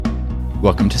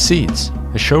Welcome to Seeds,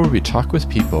 a show where we talk with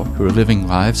people who are living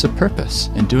lives of purpose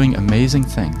and doing amazing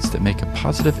things that make a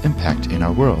positive impact in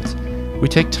our world. We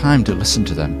take time to listen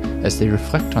to them as they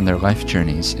reflect on their life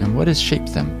journeys and what has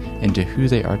shaped them into who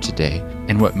they are today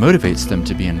and what motivates them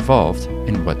to be involved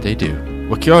in what they do.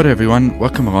 Well, kia ora everyone.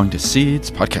 Welcome along to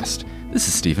Seeds Podcast. This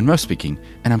is Stephen Mo speaking,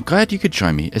 and I'm glad you could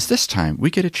join me as this time we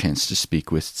get a chance to speak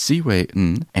with Ziwei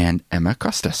Ng and Emma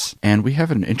Costas, and we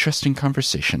have an interesting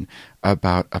conversation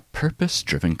about a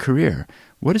purpose-driven career.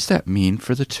 What does that mean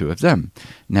for the two of them?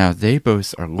 Now, they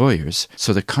both are lawyers,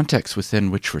 so the context within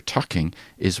which we're talking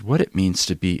is what it means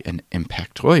to be an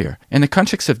impact lawyer. And the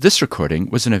context of this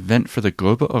recording was an event for the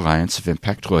Global Alliance of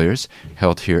Impact Lawyers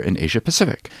held here in Asia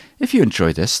Pacific. If you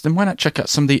enjoy this, then why not check out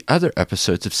some of the other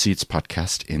episodes of Seeds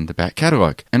Podcast in the back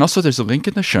catalog. And also there's a link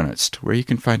in the show notes to where you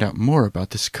can find out more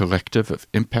about this collective of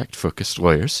impact-focused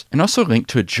lawyers, and also a link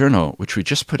to a journal which we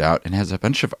just put out and has a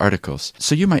bunch of articles,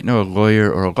 so you might know a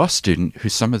lawyer or a law student who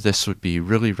some of this would be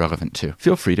really relevant to.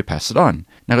 Feel free to pass it on.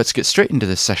 Now let's get straight into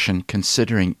this session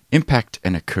considering impact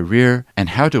and a career and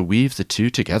how to weave the two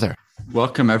together.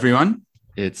 Welcome everyone.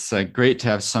 It's great to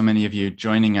have so many of you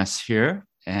joining us here.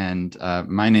 And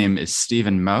my name is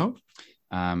Stephen Mo.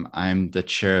 I'm the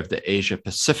chair of the Asia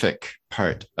Pacific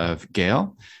part of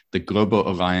GALE, the Global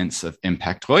Alliance of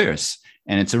Impact Lawyers.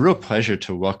 And it's a real pleasure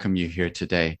to welcome you here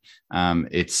today.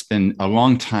 It's been a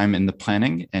long time in the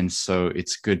planning, and so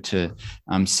it's good to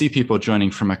see people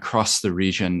joining from across the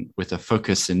region with a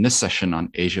focus in this session on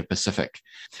Asia Pacific.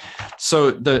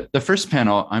 So the first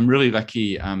panel, I'm really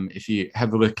lucky. If you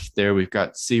have a look there, we've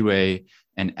got Ziwei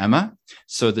and Emma.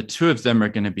 So the two of them are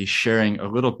going to be sharing a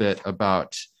little bit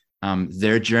about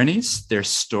their journeys, their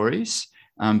stories,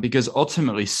 because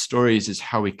ultimately stories is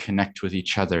how we connect with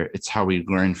each other. It's how we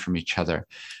learn from each other.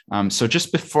 So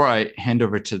just before I hand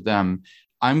over to them,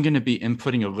 I'm going to be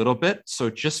inputting a little bit. So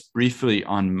just briefly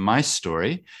on my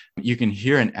story, you can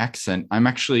hear an accent. I'm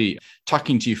actually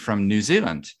talking to you from New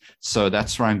Zealand. So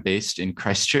that's where I'm based, in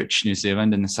Christchurch, New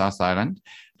Zealand, in the South Island.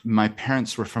 My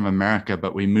parents were from America,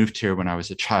 but we moved here when I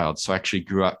was a child. So I actually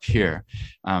grew up here.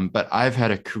 But I've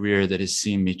had a career that has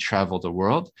seen me travel the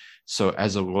world. So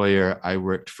as a lawyer, I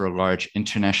worked for a large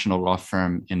international law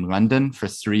firm in London for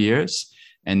 3 years.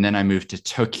 And then I moved to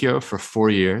Tokyo for 4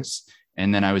 years.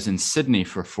 And then I was in Sydney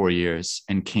for 4 years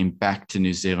and came back to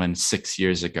New Zealand 6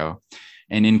 years ago.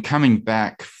 And in coming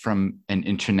back from an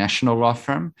international law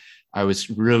firm, I was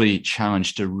really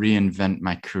challenged to reinvent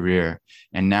my career.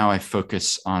 And now I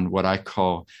focus on what I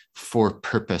call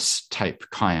for-purpose type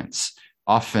clients,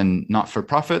 often not for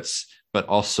profits, but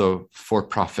also for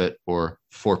profit or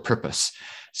for purpose.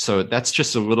 So that's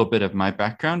just a little bit of my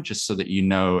background, just so that you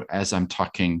know, as I'm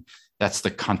talking, that's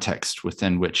the context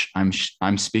within which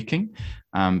I'm speaking.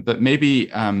 But maybe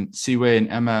Ziwei and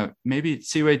Emma, maybe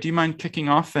Ziwei, do you mind kicking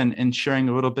off and sharing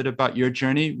a little bit about your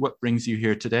journey? What brings you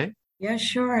here today? Yeah,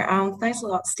 sure. Thanks a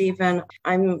lot, Stephen.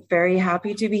 I'm very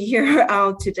happy to be here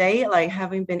today,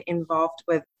 having been involved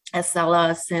with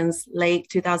Acela since late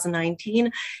 2019.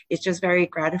 It's just very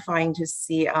gratifying to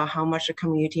see how much the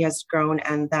community has grown,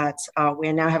 and that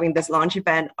we're now having this launch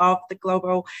event of the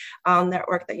global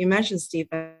network that you mentioned,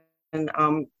 Stephen.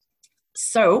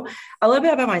 So a little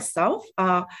bit about myself.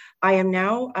 I am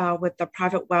now with the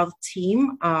private wealth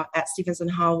team at Stephenson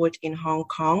Harwood in Hong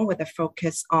Kong, with a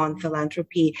focus on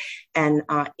philanthropy and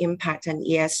impact and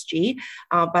ESG.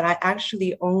 But I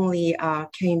actually only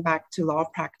came back to law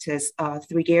practice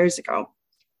 3 years ago.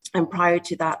 And prior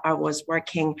to that, I was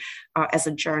working as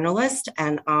a journalist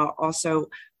and also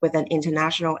with an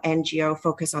international NGO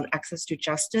focused on access to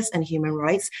justice and human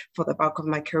rights for the bulk of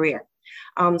my career.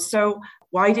 So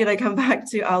why did I come back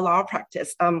to law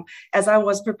practice? As I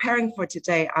was preparing for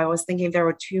today, I was thinking there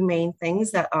were two main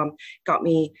things that got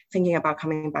me thinking about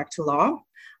coming back to law.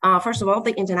 First of all,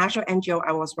 the international NGO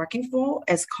I was working for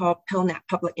is called PILNet,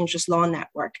 Public Interest Law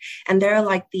Network. And they're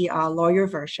like the lawyer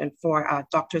version for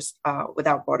Doctors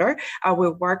Without Border. We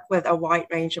work with a wide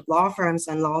range of law firms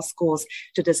and law schools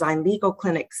to design legal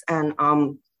clinics and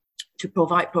to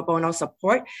provide pro bono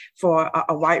support for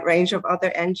a wide range of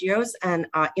other NGOs and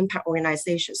impact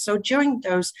organizations. So during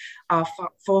those 4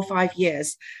 or 5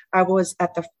 years, I was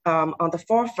at the on the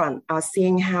forefront,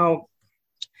 seeing how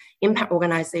impact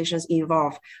organizations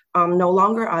evolve. No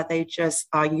longer are they just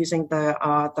using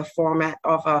the format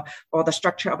of or the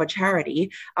structure of a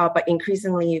charity, but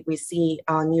increasingly we see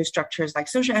new structures like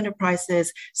social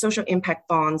enterprises, social impact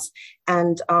bonds,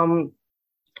 and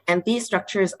these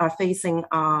structures are facing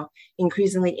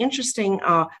increasingly interesting,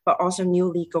 but also new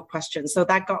legal questions. So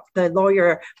that got the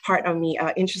lawyer part of me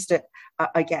interested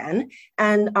again.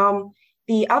 And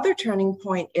The other turning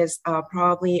point is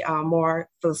probably more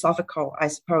philosophical, I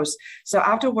suppose. So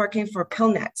after working for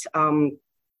Pillnet,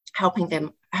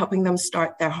 helping them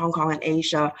start their Hong Kong and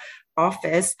Asia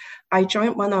office, I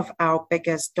joined one of our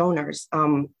biggest donors,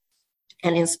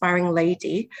 an inspiring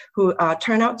lady who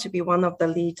turned out to be one of the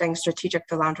leading strategic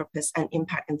philanthropists and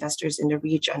impact investors in the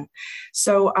region.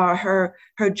 So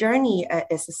her journey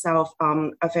is itself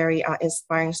a very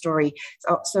inspiring story.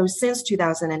 So since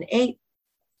 2008,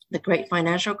 the great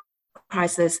financial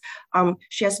crisis,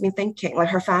 she has been thinking, like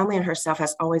her family and herself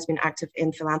has always been active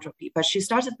in philanthropy, but she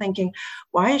started thinking,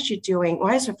 why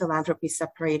is her philanthropy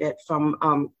separated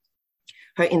from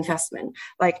her investment?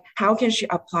 Like, how can she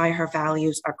apply her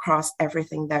values across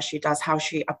everything that she does? How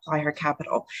she apply her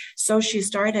capital? So she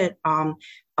started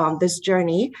this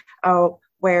journey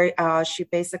where she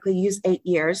basically used 8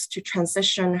 years to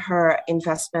transition her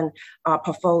investment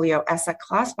portfolio asset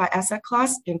class by asset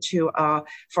class into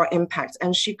for impact.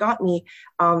 And she got me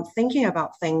thinking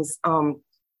about things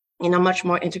in a much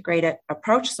more integrated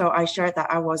approach. So I shared that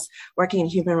I was working in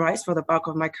human rights for the bulk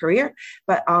of my career,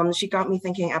 but she got me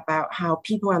thinking about how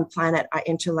people and planet are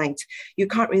interlinked. You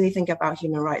can't really think about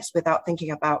human rights without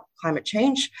thinking about climate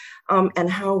change, and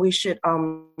how we should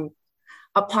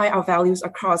apply our values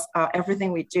across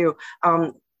everything we do,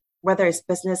 whether it's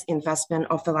business, investment,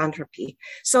 or philanthropy.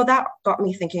 So that got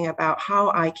me thinking about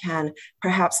how I can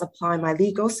perhaps apply my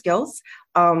legal skills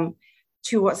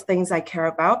towards things I care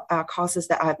about, causes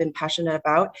that I've been passionate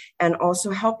about, and also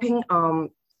helping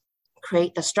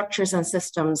create the structures and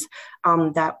systems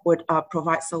that would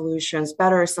provide solutions,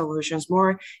 better solutions,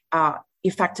 more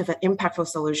effective and impactful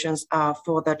solutions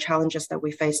for the challenges that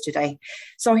we face today.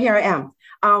 So here I am.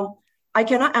 I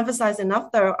cannot emphasize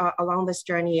enough, though, along this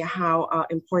journey, how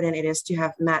important it is to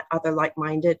have met other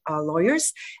like-minded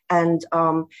lawyers, and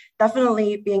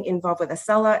definitely being involved with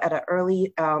Acela at an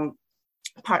early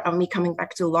part of me coming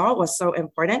back to law was so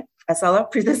important. Acela,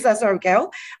 predecessor of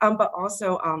Gail, but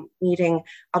also meeting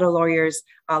other lawyers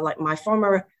like my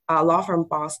former law firm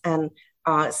boss and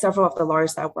several of the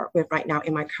lawyers that I work with right now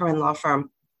in my current law firm.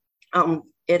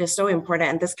 It is so important,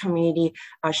 and this community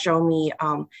showed me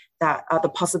that the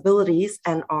possibilities,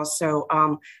 and also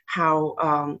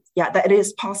how that it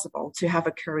is possible to have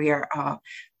a career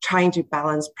trying to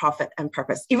balance profit and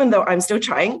purpose, even though I'm still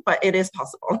trying, but it is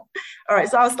possible. All right,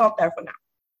 so I'll stop there for now.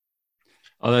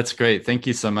 Oh, that's great. Thank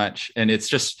you so much. And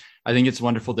I think it's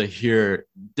wonderful to hear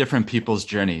different people's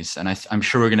journeys, and I'm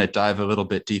sure we're going to dive a little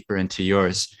bit deeper into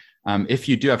yours. If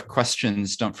you do have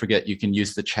questions, don't forget you can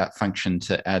use the chat function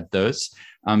to add those.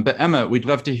 But Emma, we'd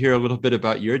love to hear a little bit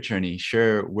about your journey.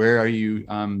 Share, where are you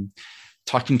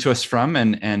talking to us from,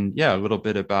 and a little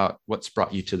bit about what's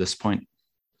brought you to this point.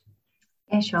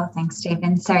 Yeah, sure. Thanks,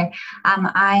 Stephen. So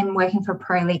I'm working for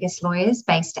Pro Legis Lawyers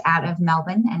based out of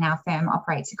Melbourne, and our firm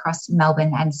operates across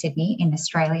Melbourne and Sydney in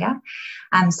Australia.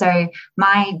 So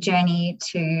my journey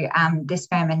to this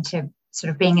firm and to sort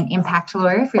of being an impact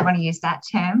lawyer, if we want to use that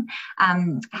term,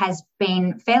 has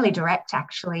been fairly direct,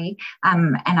 actually.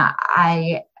 And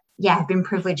I have been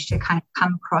privileged to kind of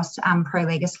come across Pro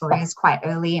Legis Lawyers quite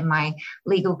early in my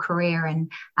legal career.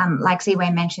 And like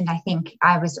Ziwei mentioned, I think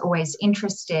I was always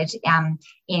interested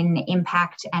in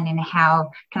impact and in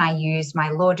how can I use my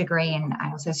law degree. And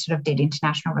I also sort of did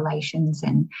international relations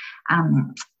and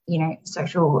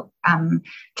social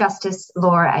justice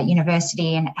law at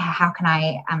university, and how can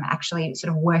I actually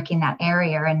sort of work in that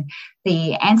area. And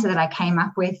the answer that I came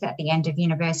up with at the end of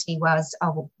university was,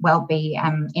 be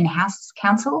in-house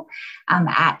counsel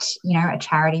at, a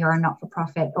charity or a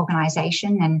not-for-profit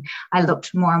organisation. And I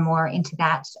looked more and more into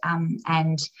that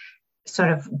and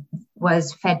sort of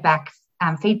was fed back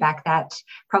feedback that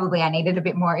probably I needed a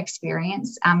bit more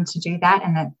experience to do that,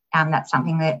 and that that's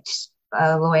something that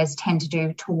lawyers tend to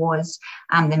do towards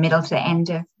the middle to the end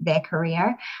of their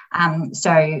career.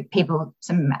 So people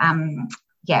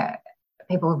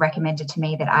recommended to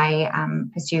me that I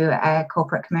pursue a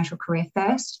corporate commercial career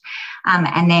first.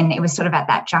 And then it was sort of at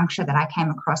that juncture that I came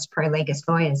across Pro Legis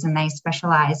Lawyers, and they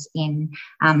specialise in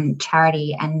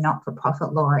charity and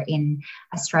not-for-profit law in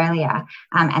Australia.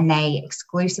 And they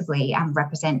exclusively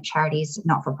represent charities,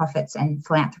 not-for-profits and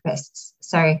philanthropists.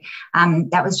 So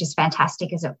that was just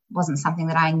fantastic, as it wasn't something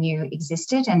that I knew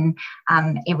existed. And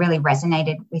it really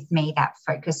resonated with me, that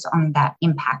focus on that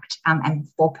impact and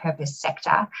for-purpose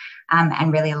sector,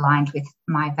 and really aligned with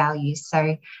my values.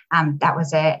 So that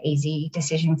was an easy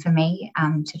decision for me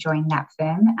to join that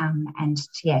firm and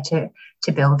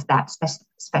to build that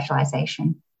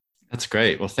specialization. That's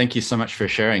great. Well, thank you so much for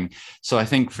sharing. So I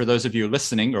think for those of you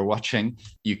listening or watching,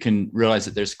 you can realize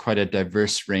that there's quite a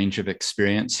diverse range of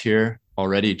experience here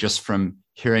already just from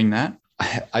hearing that.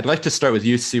 I'd like to start with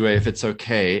you, Siwei, if it's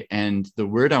okay. And the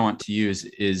word I want to use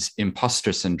is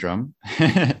imposter syndrome.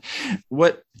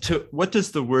 What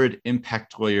does the word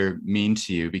impact lawyer mean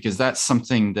to you? Because that's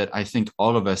something that I think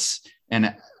all of us,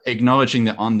 and acknowledging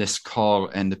that on this call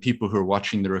and the people who are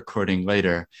watching the recording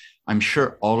later, I'm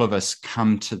sure all of us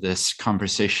come to this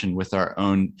conversation with our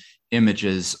own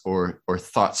images or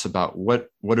thoughts about what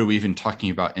are we even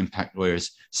talking about impact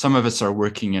lawyers. Some of us are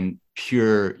working in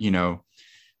pure,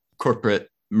 corporate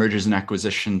mergers and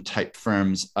acquisition type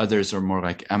firms. Others are more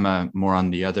like Emma, more on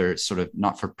the other sort of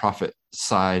not-for-profit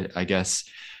side, I guess.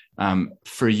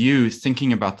 For you,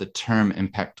 thinking about the term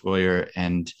impact lawyer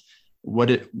and what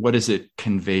does it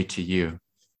convey to you?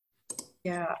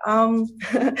 Yeah,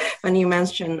 when you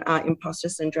mentioned imposter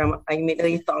syndrome, I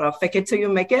immediately thought of fake it till you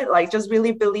make it, like just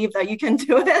really believe that you can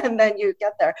do it and then you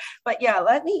get there. But yeah,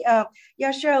 let me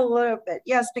share a little bit.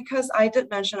 Yes, because I did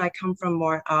mention I come from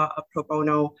more a pro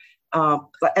bono,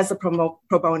 as a pro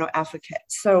bono advocate.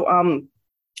 So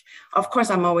of course,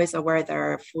 I'm always aware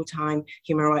there are full-time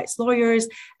human rights lawyers.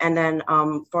 And then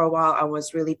for a while, I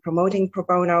was really promoting pro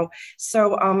bono.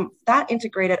 So that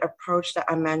integrated approach that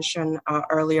I mentioned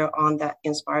earlier on, that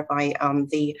inspired by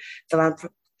the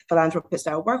philanthropists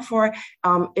that I work for,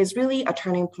 is really a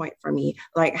turning point for me.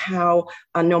 Like how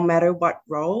no matter what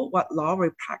role, what law we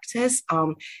practice,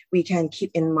 we can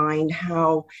keep in mind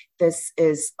how this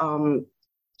is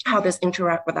how this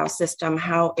interact with our system,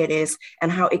 how it is,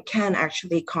 and how it can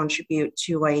actually contribute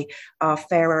to a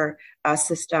fairer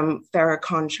system, fairer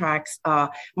contracts,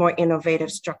 more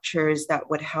innovative structures that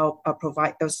would help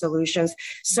provide those solutions.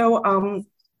 So,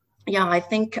 I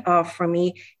think for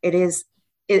me, it is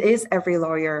every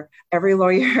lawyer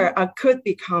could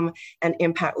become an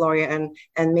impact lawyer,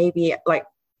 and maybe like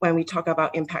when we talk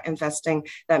about impact investing,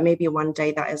 that maybe one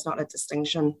day that is not a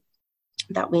distinction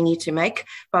that we need to make.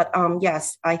 But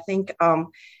yes, I think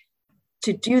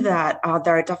to do that,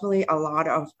 there are definitely a lot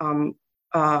of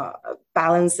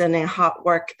balancing and hard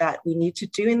work that we need to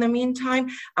do in the meantime,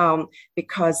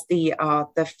 because the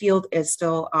field is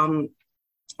still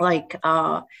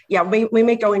we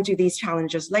may go into these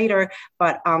challenges later,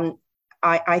 but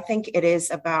I think it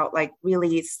is about like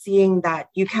really seeing that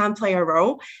you can play a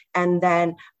role and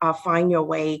then find your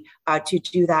way to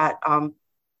do that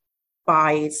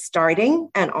by starting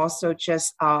and also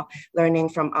just learning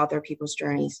from other people's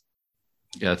journeys.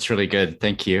 Yeah, that's really good.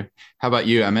 Thank you. How about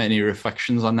you, Emma? Any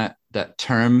reflections on that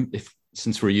term,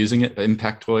 since we're using it,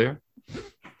 impact lawyer?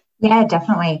 Yeah,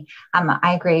 definitely.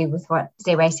 I agree with what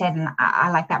Siwei said, and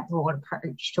I like that broad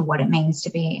approach to what it means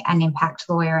to be an impact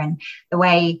lawyer. And the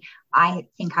way I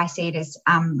think I see it is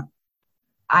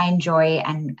I enjoy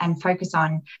and focus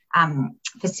on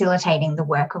facilitating the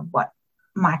work of what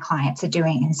my clients are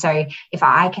doing. And so if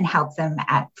I can help them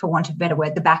at, for want of a better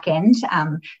word, the back end,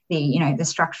 the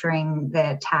structuring,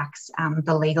 the tax,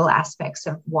 the legal aspects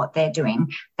of what they're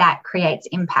doing, that creates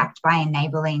impact by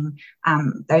enabling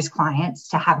those clients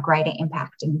to have greater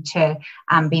impact and to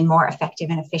be more effective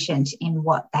and efficient in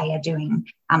what they are doing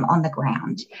on the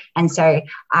ground. And so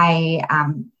I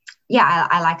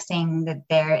like seeing that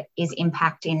there is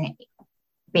impact in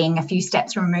being a few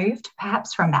steps removed,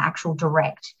 perhaps, from the actual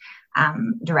direct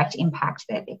impact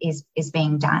that is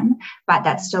being done, but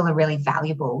that's still a really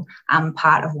valuable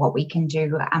part of what we can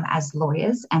do as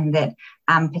lawyers. And that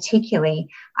particularly,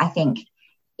 I think,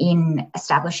 in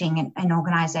establishing an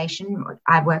organisation,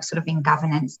 I work sort of in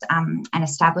governance and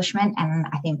establishment, and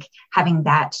I think having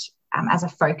that as a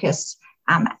focus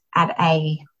at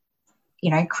a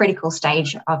critical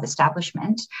stage of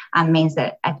establishment means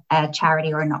that a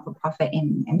charity or a not-for-profit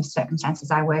in the circumstances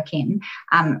I work in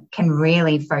can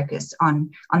really focus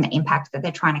on the impact that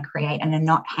they're trying to create and are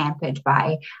not hampered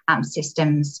by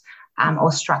systems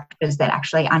or structures that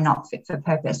actually are not fit for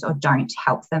purpose or don't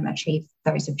help them achieve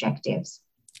those objectives.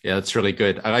 Yeah, that's really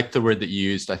good. I like the word that you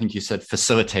used. I think you said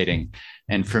facilitating.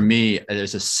 And for me,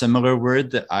 there's a similar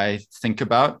word that I think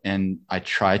about and I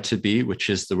try to be, which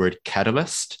is the word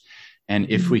catalyst. And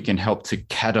if we can help to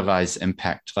catalyze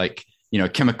impact, like,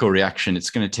 chemical reaction,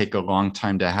 it's going to take a long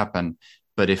time to happen.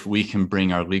 But if we can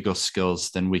bring our legal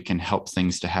skills, then we can help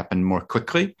things to happen more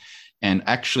quickly. And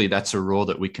actually, that's a role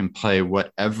that we can play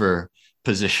whatever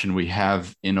position we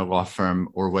have in a law firm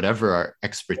or whatever our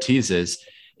expertise is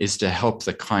to help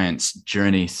the client's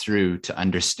journey through to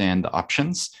understand the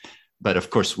options. But of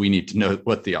course, we need to know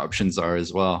what the options are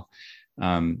as well.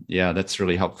 That's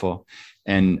really helpful.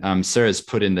 And Sarah's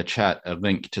put in the chat a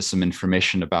link to some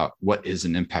information about what is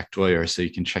an impact lawyer, so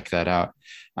you can check that out.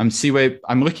 Siwei,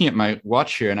 I'm looking at my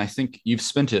watch here, and I think you've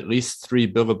spent at least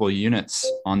 3 billable units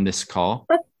on this call.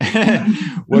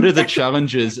 What are the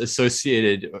challenges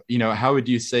associated? How would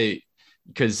you say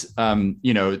because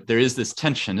there is this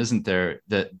tension, isn't there,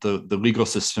 that the legal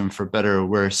system, for better or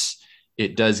worse,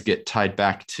 it does get tied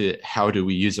back to how do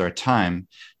we use our time,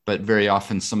 but very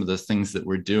often some of the things that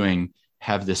we're doing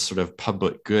have this sort of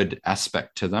public good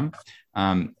aspect to them.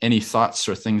 Any thoughts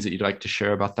or things that you'd like to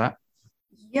share about that?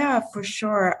 Yeah, for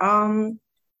sure.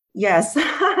 Yes.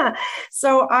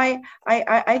 So I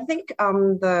think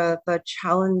the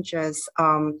challenges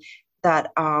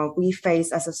that we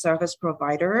face as a service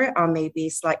provider may be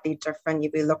slightly different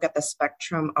if we look at the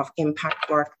spectrum of impact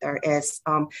work there is.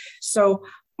 So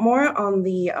more on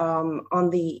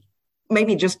the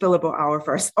maybe just billable hour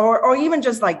first, or even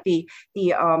just like the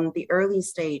early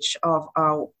stage of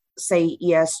say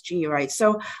ESG, right?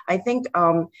 So I think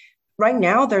right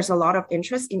now there's a lot of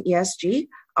interest in ESG.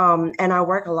 And I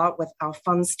work a lot with our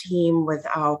funds team, with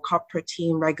our corporate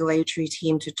team, regulatory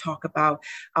team to talk about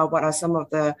what are some of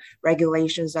the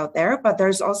regulations out there. But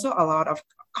there's also a lot of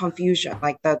confusion,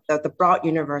 like the broad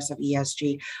universe of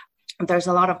ESG. There's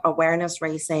a lot of awareness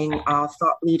raising,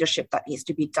 thought leadership that needs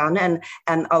to be done,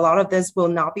 and a lot of this will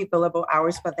not be billable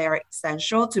hours, but they are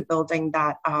essential to building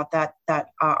that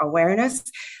awareness.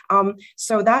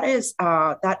 So that is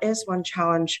one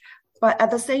challenge. But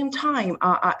at the same time,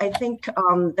 I think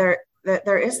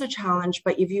there is a challenge.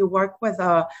 But if you work with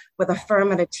a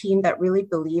firm and a team that really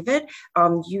believe it,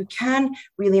 you can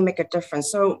really make a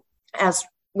difference. So as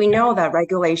we know that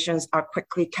regulations are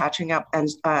quickly catching up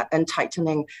and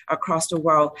tightening across the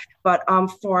world. But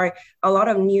for a lot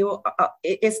of new,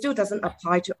 it still doesn't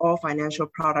apply to all financial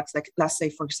products, like let's say,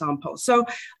 for example. So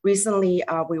recently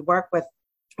we worked with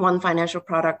one financial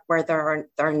product where there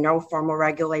are no formal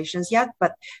regulations yet,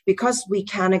 but because we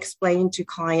can explain to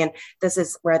client, this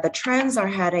is where the trends are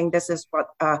heading, this is what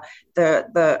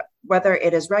whether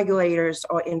it is regulators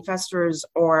or investors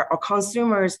or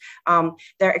consumers,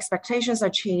 their expectations are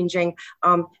changing.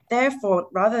 Therefore,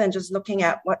 rather than just looking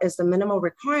at what is the minimal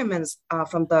requirements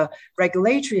from the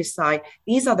regulatory side,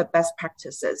 these are the best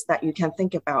practices that you can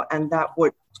think about, and that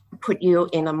would put you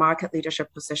in a market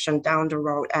leadership position down the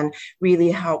road and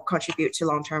really help contribute to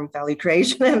long-term value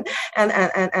creation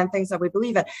and things that we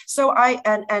believe in. So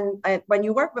when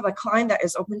you work with a client that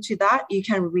is open to that, you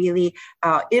can really,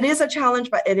 it is a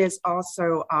challenge, but it is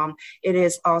also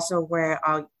where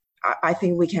I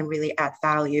think we can really add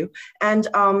value. And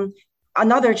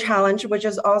another challenge, which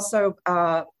is also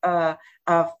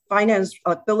finance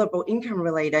or billable income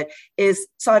related, is,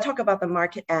 so I talk about the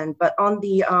market end, but on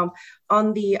the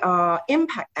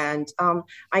impact end,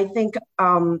 I think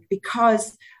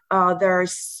because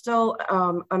there's still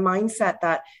a mindset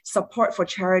that support for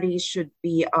charities should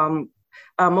be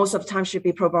most of the time should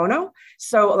be pro bono.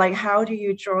 So like, how do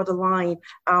you draw the line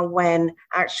when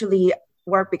actually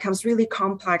work becomes really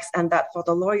complex, and that for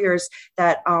the lawyers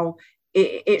that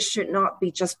it should not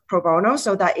be just pro bono,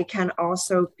 so that it can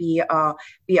also be a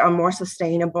more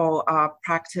sustainable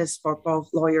practice for both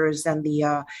lawyers and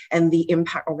the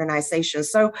impact organizations.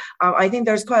 So I think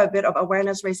there's quite a bit of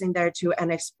awareness raising there too,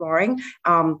 and exploring,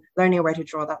 learning where to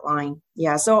draw that line.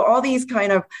 Yeah, so all these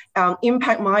kind of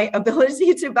impact my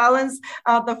ability to balance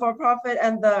the for-profit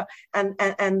and the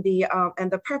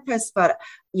purpose. But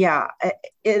yeah,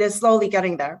 it is slowly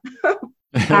getting there.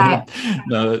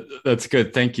 No, that's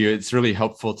good. Thank you. It's really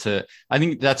helpful I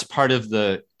think that's part of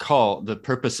the call. The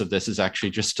purpose of this is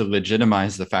actually just to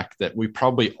legitimize the fact that we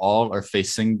probably all are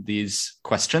facing these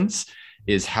questions,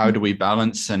 is how do we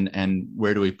balance and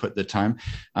where do we put the time?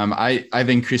 I've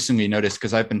increasingly noticed,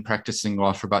 because I've been practicing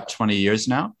law for about 20 years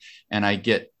now, and I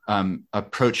get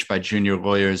approached by junior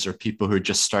lawyers or people who are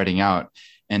just starting out.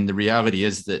 And the reality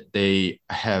is that they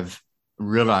have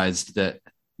realized that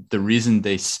the reason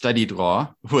they studied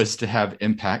law was to have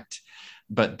impact,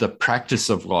 but the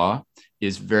practice of law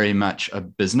is very much a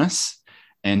business.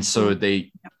 And so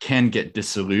they can get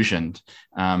disillusioned.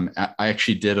 I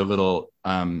actually did a little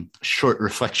short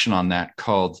reflection on that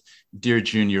called "Dear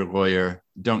Junior Lawyer,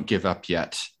 Don't Give Up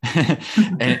Yet."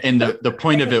 and the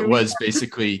point of it was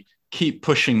basically keep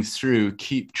pushing through,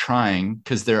 keep trying,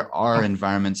 because there are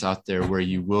environments out there where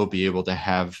you will be able to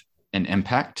have an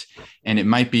impact. And it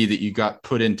might be that you got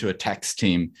put into a tax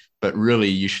team, but really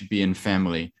you should be in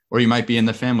family, or you might be in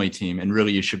the family team and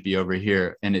really you should be over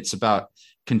here. And it's about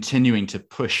continuing to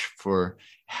push for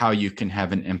how you can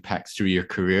have an impact through your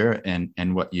career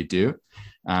and what you do.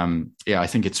 I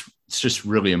think it's just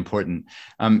really important.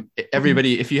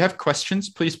 Everybody, if you have questions,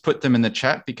 please put them in the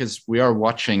chat, because we are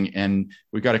watching and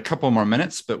we've got a couple more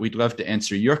minutes, but we'd love to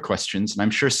answer your questions. And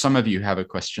I'm sure some of you have a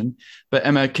question, but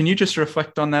Emma, can you just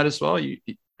reflect on that as well?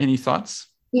 Any thoughts?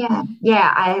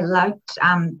 Yeah, I liked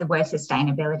the word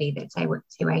sustainability that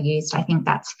Siwei used. I think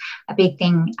that's a big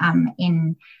thing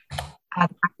in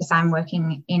the practice I'm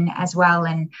working in as well.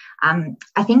 And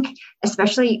I think,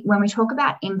 especially when we talk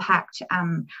about impact,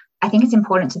 I think it's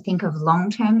important to think of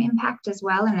long-term impact as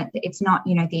well. And it's not,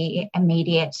 the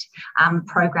immediate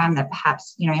program that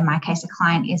perhaps, in my case, a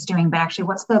client is doing, but actually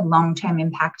what's the long-term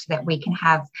impact that we can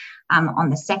have on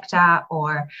the sector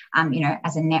or,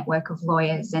 as a network of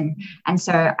lawyers. And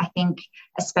so I think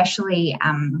especially,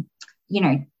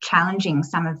 challenging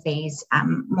some of these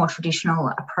more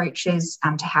traditional approaches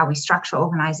to how we structure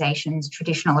organisations,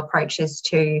 traditional approaches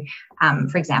to,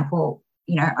 for example,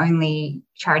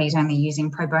 charities only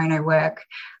using pro bono work.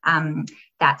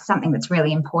 That's something that's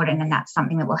really important, and that's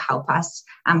something that will help us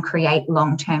create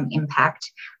long-term impact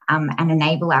and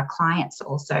enable our clients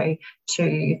also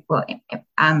to, well,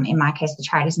 in my case, the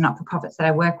charities and not-for-profits that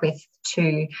I work with,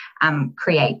 to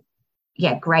create,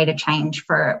 greater change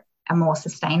for a more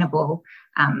sustainable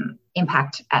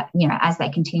impact as they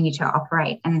continue to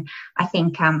operate. And I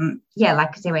think,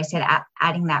 like Ziwe said,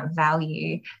 adding that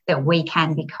value that we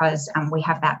can, because we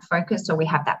have that focus or we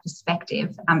have that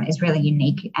perspective, is really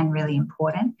unique and really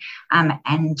important.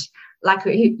 And like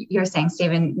you're saying,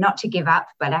 Stephen, not to give up,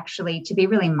 but actually to be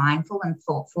really mindful and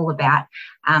thoughtful about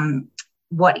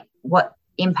what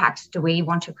impacts do we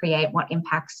want to create, what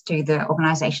impacts do the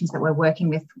organisations that we're working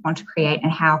with want to create,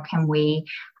 and how can we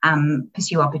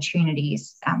pursue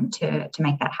opportunities to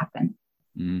make that happen.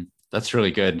 That's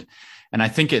really good. And I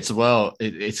think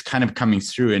it's kind of coming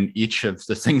through in each of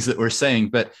the things that we're saying,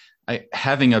 but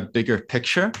having a bigger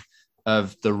picture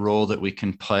of the role that we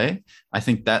can play, I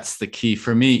think that's the key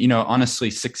for me. Honestly,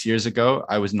 6 years ago,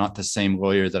 I was not the same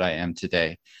lawyer that I am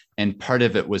today. And part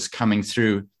of it was coming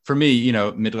through, for me,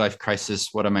 midlife crisis,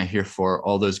 what am I here for?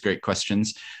 All those great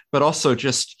questions, but also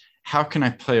just how can I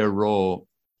play a role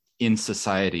in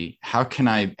society? How can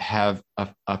I have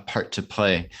a part to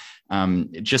play?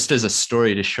 Just as a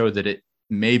story to show that it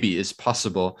maybe is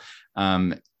possible,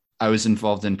 I was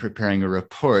involved in preparing a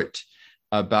report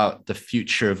about the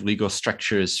future of legal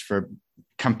structures for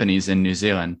companies in New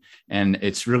Zealand. And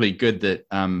it's really good that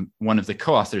one of the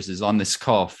co-authors is on this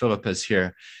call. Philippa's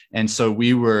here. And so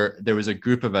there was a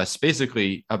group of us,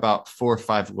 basically about 4 or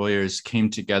 5 lawyers came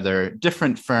together,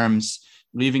 different firms,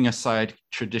 leaving aside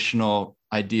traditional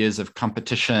ideas of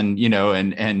competition,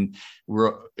 and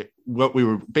what we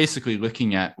were basically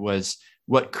looking at was,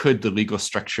 what could the legal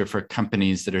structure for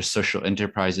companies that are social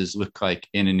enterprises look like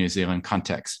in a New Zealand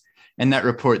context? And that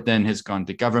report then has gone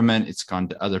to government, it's gone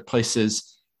to other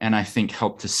places, and I think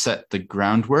helped to set the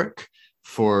groundwork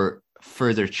for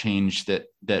further change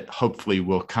that hopefully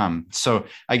will come. So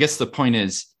I guess the point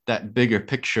is that bigger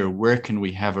picture, where can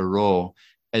we have a role,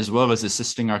 as well as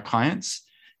assisting our clients,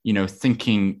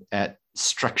 thinking at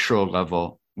structural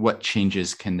level, what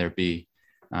changes can there be?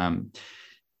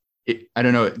 I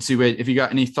don't know, Ziwe, if you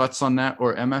got any thoughts on that,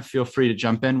 or Emma, feel free to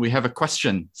jump in. We have a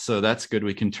question, so that's good.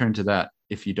 We can turn to that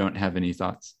if you don't have any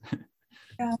thoughts.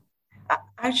 Yeah.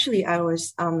 Actually, I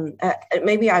was,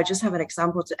 maybe I just have an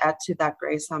example to add to that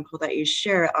great example that you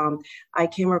share. I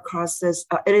came across this,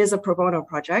 it is a pro bono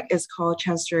project. It's called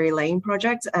Chancery Lane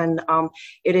Project. And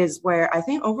it is where I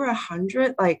think over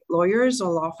 100 lawyers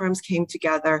or law firms came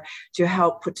together to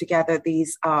help put together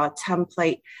these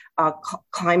template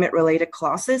climate related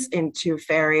clauses into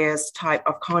various type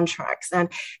of contracts. And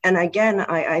again,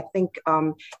 I think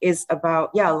is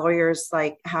about, lawyers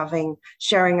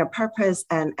sharing a purpose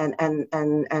and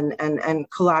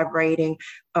collaborating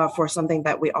for something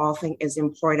that we all think is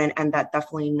important, and that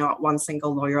definitely not one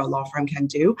single lawyer or law firm can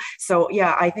do. So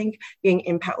I think being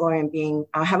impact lawyer and being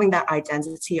having that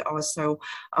identity also,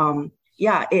 I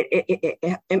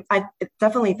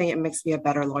definitely think it makes me a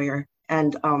better lawyer,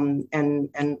 and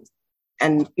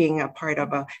being a part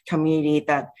of a community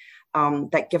that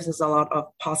gives us a lot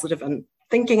of positive and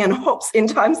thinking and hopes in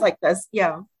times like this.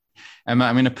 Yeah. Emma,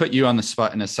 I'm going to put you on the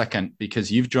spot in a second, because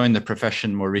you've joined the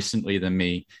profession more recently than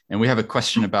me, and we have a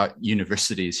question about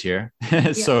universities here.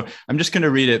 So I'm just going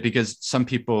to read it, because some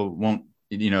people won't,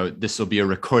 this will be a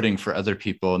recording for other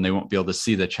people and they won't be able to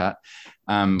see the chat.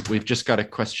 We've just got a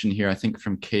question here, I think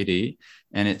from Katie,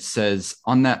 and it says,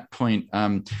 on that point,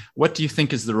 what do you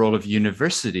think is the role of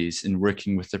universities in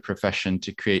working with the profession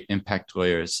to create impact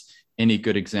lawyers? Any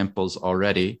good examples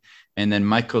already? And then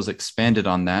Michael's expanded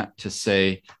on that to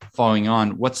say, following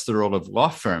on, what's the role of law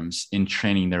firms in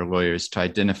training their lawyers to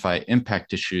identify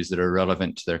impact issues that are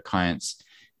relevant to their clients?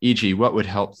 E.g., what would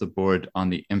help the board on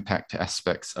the impact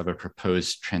aspects of a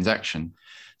proposed transaction?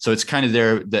 So it's kind of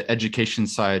there, the education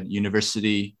side,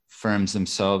 university firms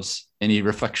themselves. Any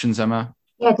reflections, Emma?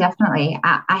 Yeah, definitely.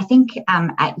 I think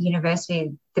at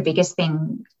university, the biggest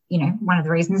thing one of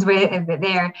the reasons we're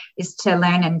there is to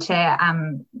learn and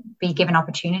to be given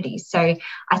opportunities. So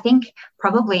I think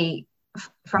probably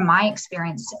from my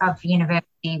experience of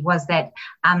university was that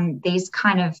these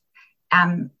kind of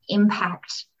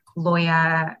impact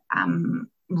lawyer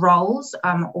roles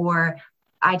or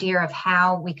idea of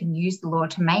how we can use the law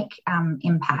to make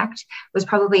impact was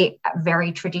probably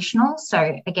very traditional.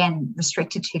 So again,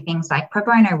 restricted to things like pro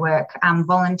bono work,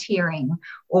 volunteering,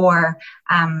 or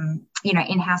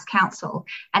in-house counsel.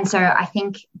 And so I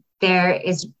think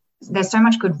there's so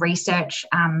much good research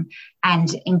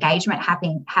and engagement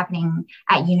happening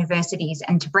at universities,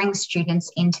 and to bring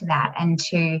students into that and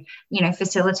to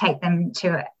facilitate them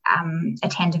to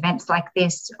attend events like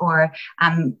this or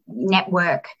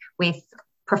network with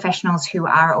professionals who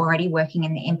are already working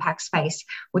in the impact space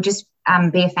would just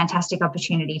be a fantastic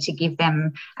opportunity to give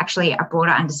them actually a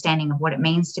broader understanding of what it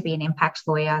means to be an impact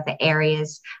lawyer, the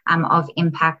areas of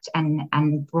impact,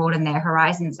 and broaden their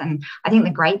horizons. And I think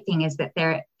the great thing is that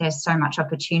there's so much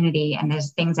opportunity, and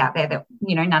there's things out there that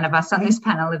none of us on this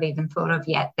panel have even thought of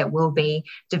yet that will be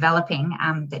developing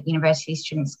that university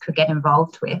students could get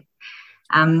involved with.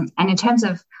 And in terms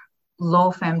of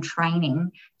law firm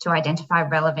training to identify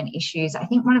relevant issues, I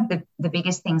think one of the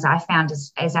biggest things I found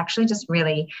is actually just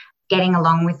really getting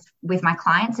along with my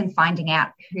clients and finding out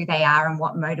who they are and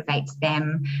what motivates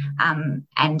them,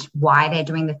 and why they're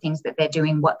doing the things that they're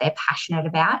doing, what they're passionate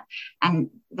about.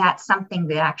 And that's something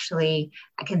that actually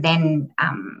can then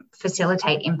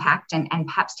facilitate impact and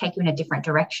perhaps take you in a different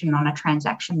direction on a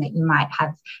transaction that you might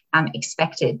have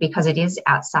expected, because it is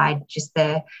outside just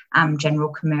the general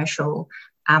commercial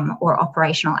or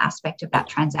operational aspect of that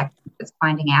transaction. It's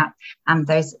finding out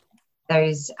those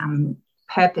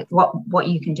purpose, what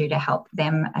you can do to help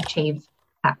them achieve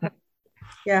that purpose.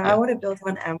 Yeah, I want to build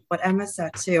on what Emma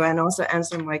said too, and also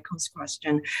answer Michael's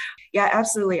question. Yeah,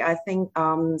 absolutely. I think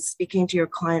speaking to your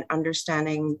client,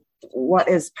 understanding what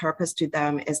is purpose to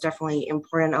them is definitely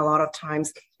important. A lot of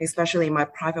times, especially in my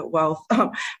private wealth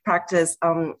practice,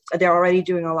 they're already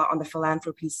doing a lot on the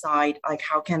philanthropy side. Like,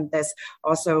 how can this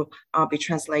also be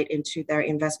translated into their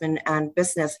investment and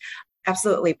business?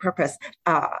 Absolutely, purpose.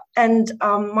 And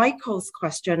Michael's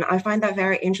question, I find that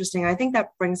very interesting. I think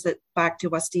that brings it back to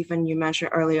what Stephen, you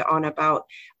mentioned earlier on about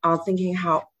thinking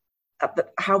how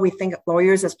we think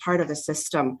lawyers as part of the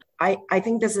system. I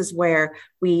think this is where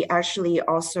we actually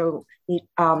also need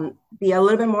be a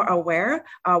little bit more aware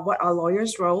what are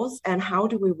lawyers' roles and how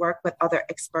do we work with other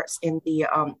experts in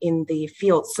the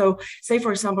field. So, say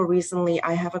for example, recently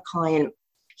I have a client.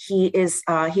 He's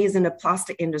in the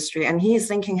plastic industry, and he's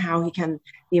thinking how he can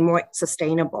be more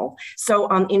sustainable. So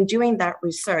in doing that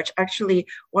research, actually,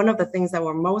 one of the things that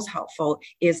were most helpful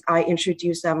is I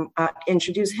introduce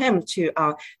him to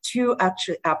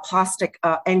actually plastic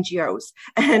NGOs,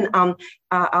 and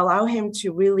allow him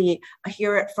to really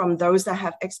hear it from those that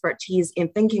have expertise in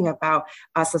thinking about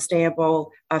a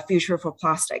sustainable future for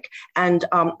plastic. And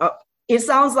it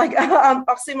sounds like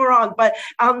oxymoron, but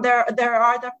there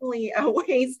are definitely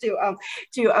ways to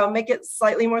make it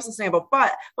slightly more sustainable.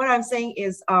 But what I'm saying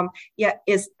is,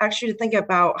 is actually to think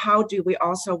about how do we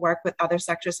also work with other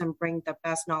sectors and bring the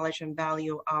best knowledge and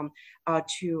value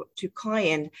to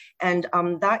client. And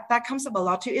that comes up a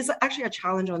lot too. It's actually a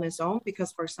challenge on its own,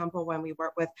 because, for example, when we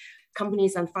work with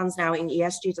companies and funds now in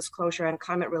ESG disclosure and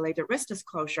climate-related risk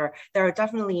disclosure, there are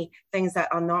definitely things that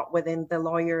are not within the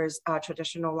lawyer's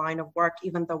traditional line of work,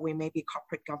 even though we may be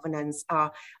corporate governance.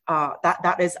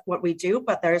 That is what we do,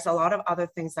 but there's a lot of other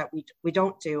things that we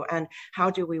don't do. And how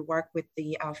do we work with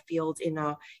the field in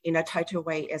a tighter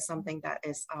way is something that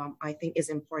is, I think, is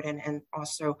important, and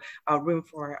also room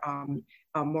for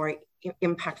more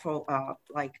impactful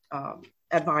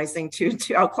advising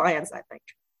to our clients, I think.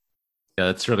 Yeah,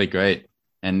 that's really great.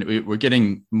 And we're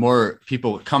getting more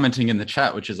people commenting in the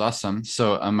chat, which is awesome.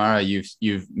 So Amara,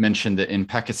 you've mentioned that in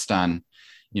Pakistan,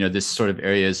 this sort of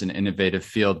area is an innovative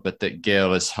field, but that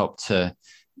Gail has helped to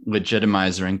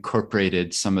legitimize or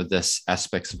incorporated some of this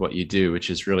aspects of what you do, which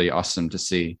is really awesome to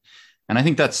see. And I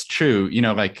think that's true.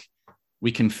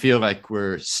 We can feel like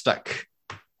we're stuck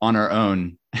on our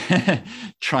own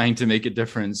trying to make a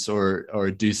difference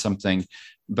or do something.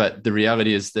 But the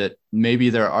reality is that maybe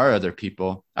there are other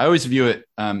people. I always view it,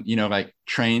 like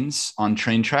trains on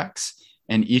train tracks,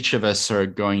 and each of us are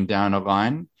going down a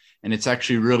line. And it's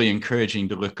actually really encouraging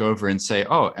to look over and say,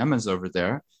 oh, Emma's over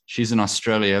there. She's in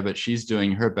Australia, but she's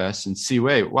doing her best. And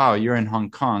Siwei, wow, you're in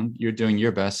Hong Kong. You're doing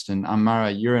your best. And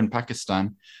Amara, you're in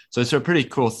Pakistan. So it's a pretty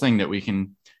cool thing that we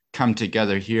can come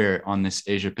together here on this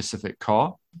Asia Pacific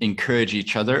call, encourage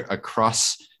each other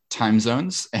across time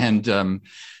zones and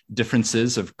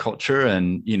differences of culture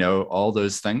and, all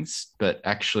those things, but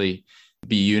actually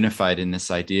be unified in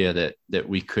this idea that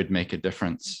we could make a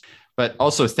difference. But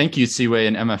also thank you, Siwei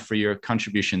and Emma, for your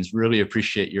contributions. Really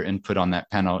appreciate your input on that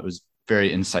panel. It was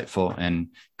very insightful and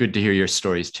good to hear your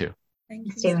stories too. Thank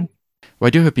you, Stephen. Well,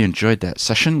 I do hope you enjoyed that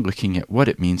session looking at what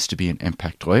it means to be an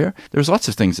impact lawyer. There was lots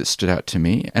of things that stood out to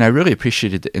me, and I really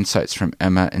appreciated the insights from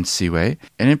Emma and Siwei.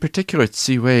 And in particular,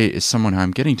 Siwei is someone who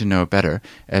I'm getting to know better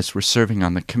as we're serving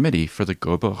on the committee for the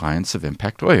Global Alliance of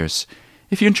Impact Lawyers.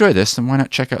 If you enjoy this, then why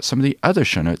not check out some of the other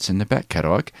show notes in the back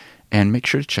catalog, and make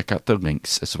sure to check out the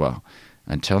links as well.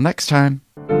 Until next time.